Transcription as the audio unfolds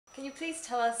Can you please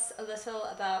tell us a little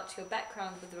about your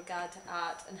background with regard to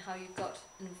art and how you got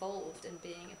involved in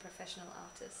being a professional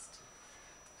artist?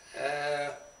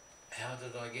 How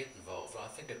did I get involved? I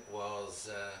think it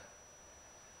was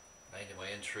mainly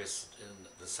my interest in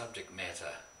the subject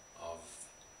matter of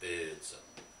birds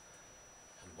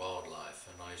and wildlife.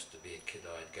 And I used to be a kid,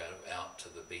 I'd go out to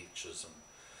the beaches and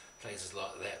places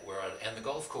like that and the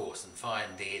golf course and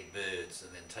find dead birds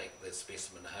and then take the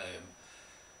specimen home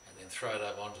and then throw it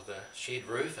up onto the shed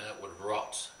roof and it would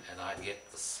rot and I'd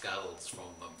get the skulls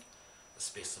from them, the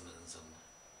specimens, and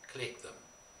collect them.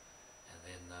 And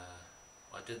then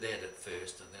I did that at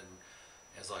first, and then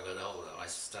as I got older I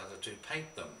started to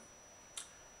paint them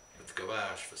with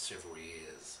gouache for several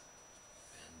years,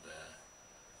 and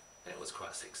that was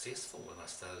quite successful when I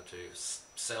started to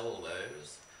sell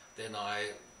those. Then I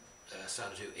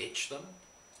started to etch them,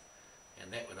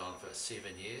 and that went on for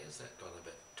 7 years. That got a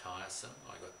bit tiresome.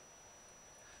 I got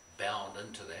bound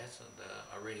into that, and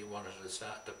I really wanted to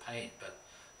start to paint, but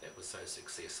that was so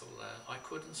successful I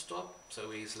couldn't stop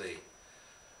so easily.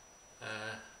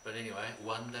 But anyway,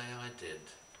 one day I did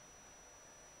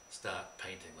start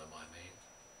painting them,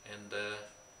 and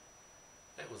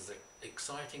that was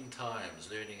exciting times,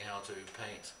 learning how to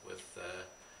paint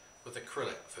with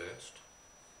acrylic first.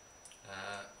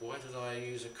 Why did I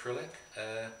use acrylic?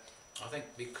 I think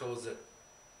because it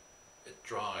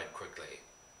dried quickly,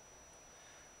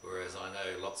 whereas I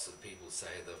know lots of people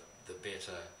say the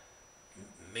better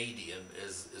medium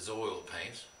is oil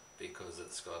paint because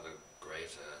it's got a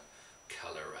greater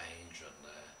colour range and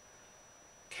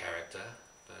character,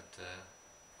 but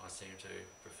I seem to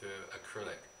prefer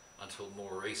acrylic until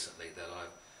more recently that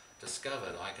I've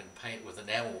discovered I can paint with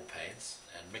enamel paints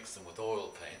and mix them with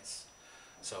oil paints.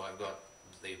 So I've got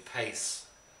the pace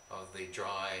of the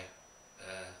drying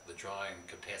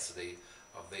capacity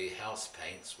of the house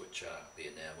paints, which are the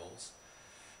enamels.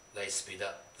 They speed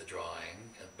up the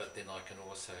drying, but then I can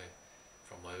also,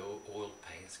 from my oil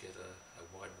paints, get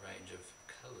a wide range of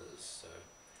colours. So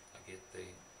I get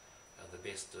the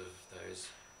best of those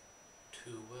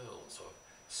two worlds of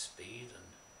speed and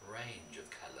range of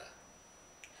colour.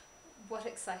 What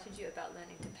excited you about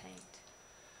learning to paint?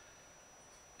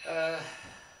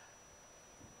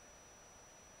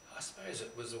 I suppose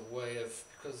it was a way of,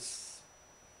 because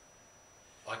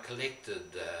I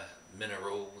collected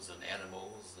minerals and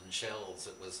animals and shells,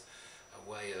 it was a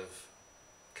way of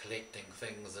collecting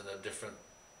things in a different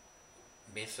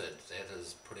method, that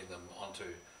is putting them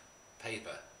onto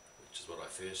paper, which is what I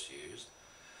first used.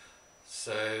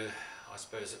 So I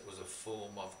suppose it was a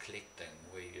form of collecting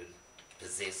where you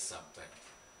possess something,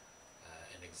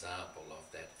 an example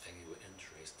of that thing you were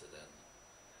interested in.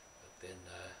 But then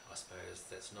I suppose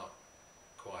that's not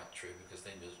quite true, because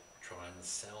then you try and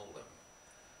sell them.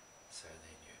 So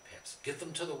then you perhaps give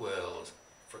them to the world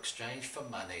for exchange for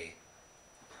money.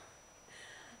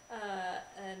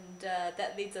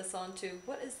 That leads us on to,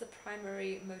 what is the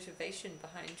primary motivation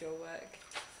behind your work?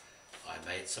 I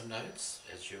made some notes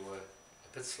as you were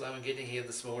a bit slow in getting here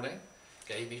this morning.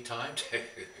 Gave me time to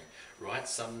write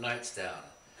some notes down.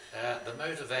 The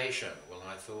motivation, well,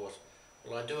 I thought,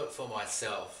 well, I do it for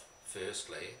myself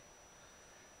firstly,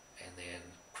 and then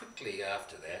quickly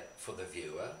after that for the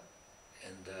viewer,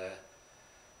 and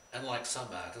unlike some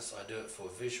artists, I do it for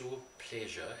visual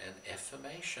pleasure and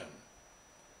affirmation.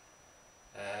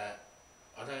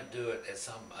 I don't do it as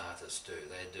some artists do.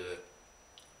 They do it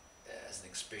as an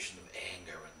expression of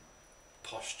anger and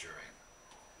posturing.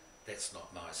 That's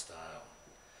not my style.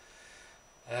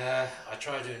 I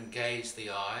try to engage the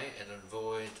eye and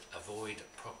avoid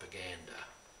propaganda.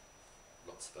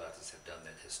 Lots of artists have done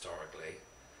that historically.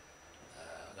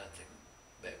 I don't think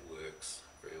that works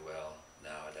very well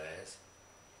nowadays.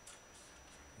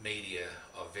 Media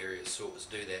of various sorts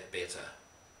do that better.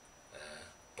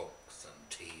 Books and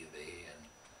TV and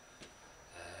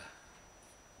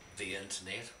the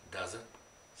internet does it.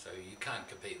 So you can't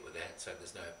compete with that, so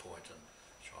there's no point in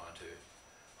trying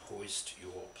to hoist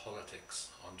your politics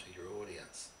onto your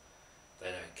audience.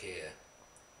 They don't care.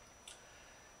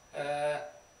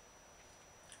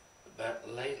 But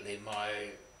lately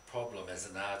my problem as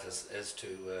an artist is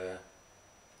to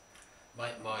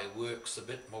make my works a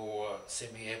bit more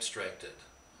semi-abstracted,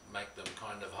 make them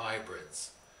kind of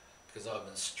hybrids, because I've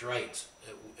been straight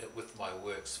with my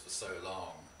works for so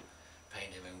long,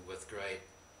 painting them with great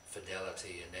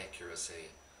fidelity and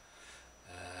accuracy.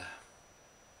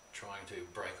 Trying to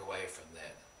break away from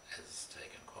that has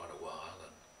taken quite a while,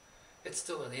 and it's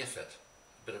still an effort,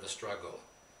 a bit of a struggle.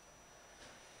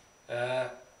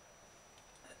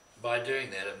 By doing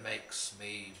that, it makes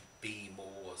me be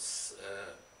more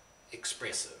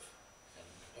expressive, and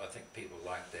I think people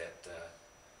like that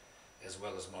as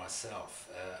well as myself.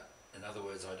 In other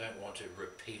words, I don't want to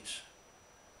repeat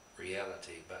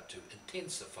reality, but to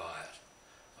intensify it.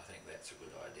 I think that's a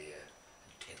good idea,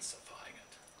 intensifying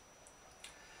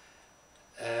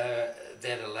it.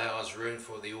 That allows room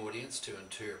for the audience to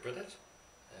interpret it.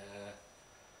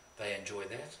 They enjoy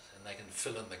that, and they can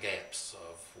fill in the gaps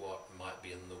of what might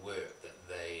be in the work that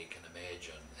they can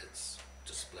imagine it's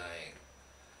displaying.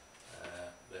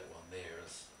 That one there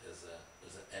is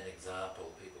an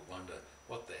example. People wonder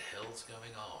what the hell's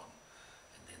going on,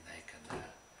 and then they can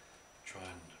try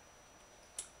and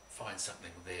find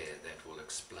something there that will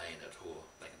explain it, or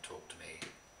they can talk to me.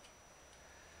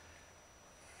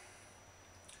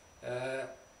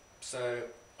 So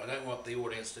I don't want the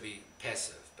audience to be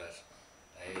passive, but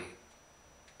a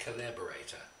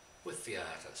collaborator with the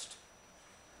artist.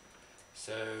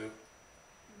 So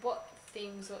what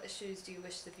themes or issues do you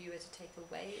wish the viewer to take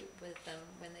away with them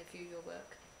when they view your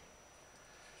work?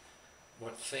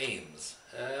 what themes?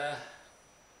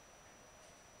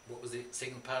 What was the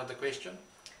second part of the question?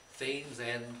 Themes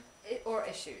and... Or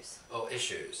issues. Oh,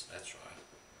 issues, that's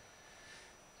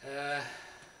right.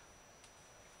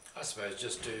 I suppose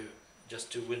just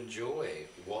to enjoy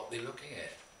what they're looking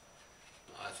at.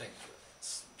 I think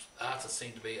artists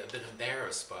seem to be a bit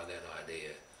embarrassed by that idea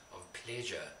of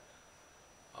pleasure,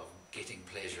 of getting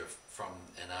pleasure from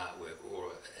an artwork, or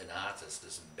an artist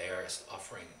is embarrassed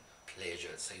offering pleasure.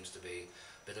 It seems to be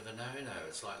a bit of a no-no.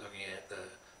 It's like looking at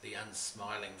the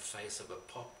unsmiling face of a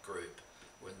pop group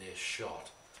when they're shot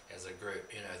as a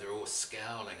group. You know, they're all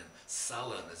scowling and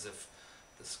sullen as if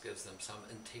this gives them some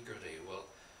integrity. Well,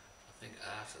 I think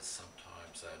artists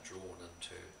sometimes are drawn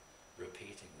into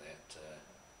repeating that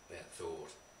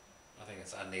thought. I think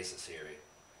it's unnecessary.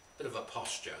 Bit of a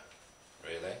posture,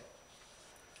 really.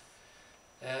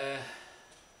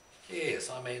 Yes,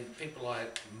 I mean, people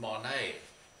like Monet,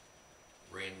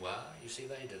 Renoir, you see,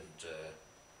 they didn't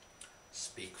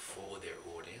speak for their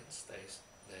audience.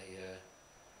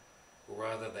 Or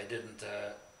rather, they didn't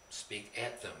speak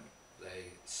at them.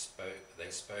 They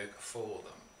spoke for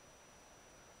them.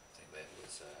 I think that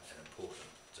was an important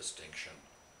distinction.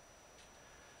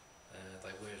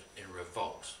 They weren't in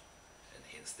revolt, and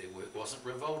hence their work wasn't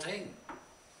revolting.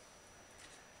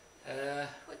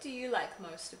 What do you like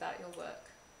most about your work?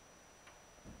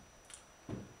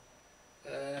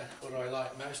 What do I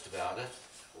like most about it?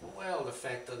 Well, the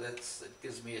fact that it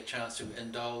gives me a chance to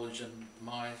indulge in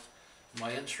my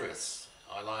interests.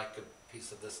 I like a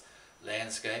piece of this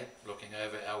landscape looking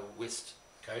over our west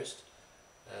coast.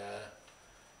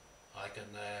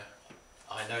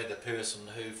 I know the person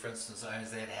who, for instance,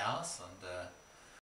 owns that house, and